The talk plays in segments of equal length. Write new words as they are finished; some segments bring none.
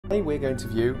Today we're going to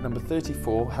view number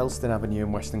 34 Helston Avenue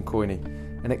in Weston, Coyney,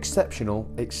 an exceptional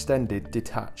extended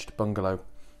detached bungalow.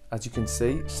 As you can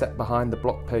see, set behind the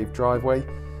block paved driveway,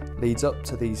 leads up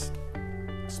to these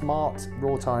smart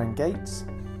wrought iron gates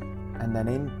and then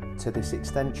into this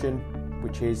extension,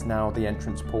 which is now the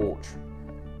entrance porch,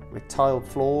 with tiled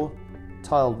floor,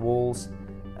 tiled walls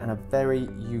and a very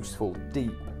useful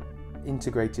deep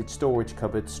integrated storage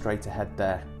cupboard straight ahead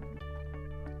there.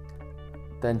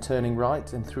 Then turning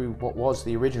right and through what was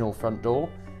the original front door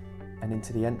and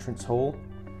into the entrance hall,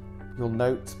 you'll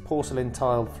note porcelain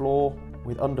tiled floor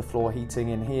with underfloor heating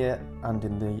in here and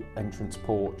in the entrance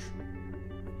porch.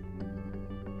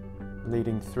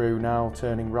 Leading through now,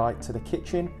 turning right to the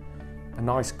kitchen, a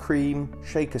nice cream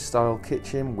shaker style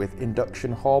kitchen with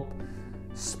induction hob,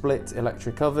 split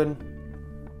electric oven,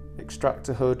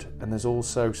 extractor hood, and there's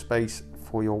also space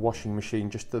for your washing machine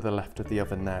just to the left of the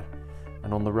oven there,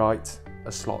 and on the right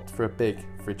a slot for a big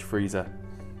fridge freezer.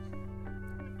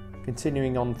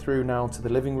 Continuing on through now to the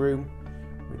living room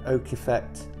with oak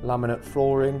effect laminate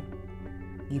flooring,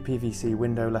 UPVC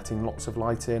window letting lots of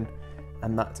light in,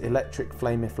 and that electric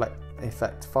flame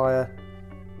effect fire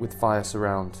with fire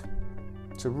surround.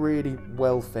 It's a really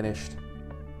well finished,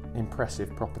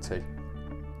 impressive property.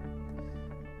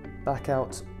 Back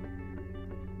out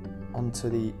onto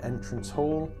the entrance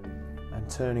hall and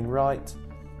turning right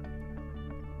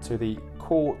to the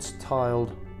quartz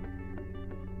tiled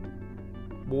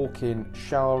walk-in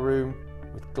shower room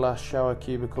with glass shower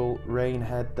cubicle, rain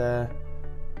head there,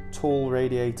 tall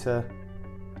radiator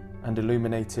and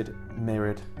illuminated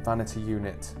mirrored vanity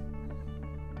unit.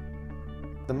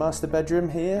 The master bedroom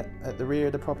here at the rear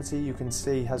of the property, you can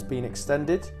see, has been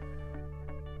extended.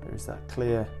 There is that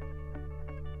clear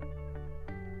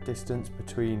distance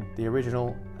between the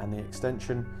original and the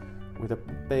extension with a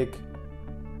big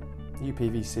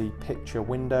UPVC picture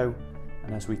window,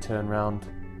 and as we turn round,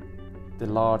 the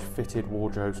large fitted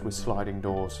wardrobes with sliding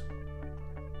doors.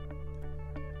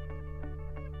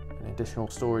 An additional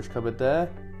storage cupboard there,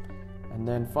 and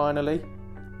then finally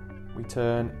we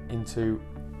turn into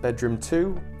bedroom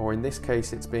 2, or in this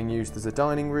case it's being used as a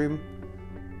dining room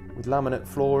with laminate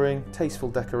flooring, tasteful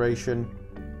decoration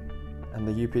and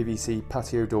the UPVC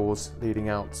patio doors leading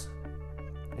out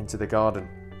into the garden.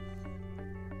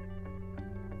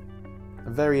 A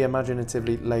very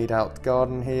imaginatively laid out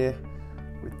garden here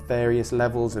with various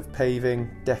levels of paving,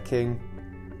 decking,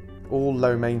 all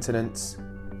low maintenance,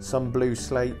 some blue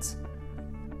slate,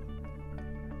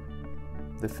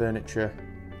 the furniture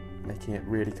making it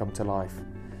really come to life.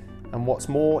 And what's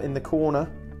more, in the corner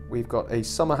we've got a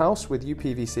summer house with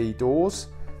UPVC doors,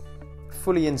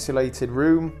 fully insulated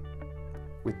room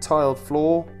with tiled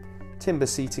floor, timber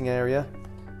seating area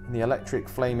and the electric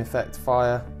flame effect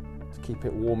fire to keep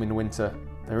it warm in winter.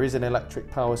 There is an electric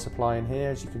power supply in here,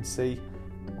 as you can see,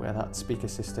 where that speaker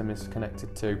system is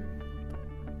connected to.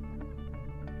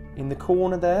 In the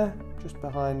corner there, just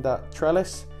behind that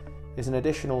trellis, is an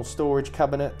additional storage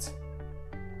cabinet,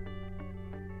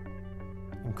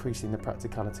 increasing the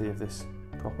practicality of this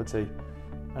property.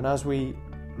 And as we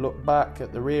look back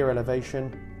at the rear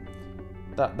elevation,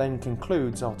 that then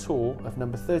concludes our tour of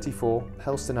number 34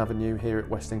 Helston Avenue here at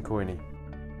Weston, Coyney.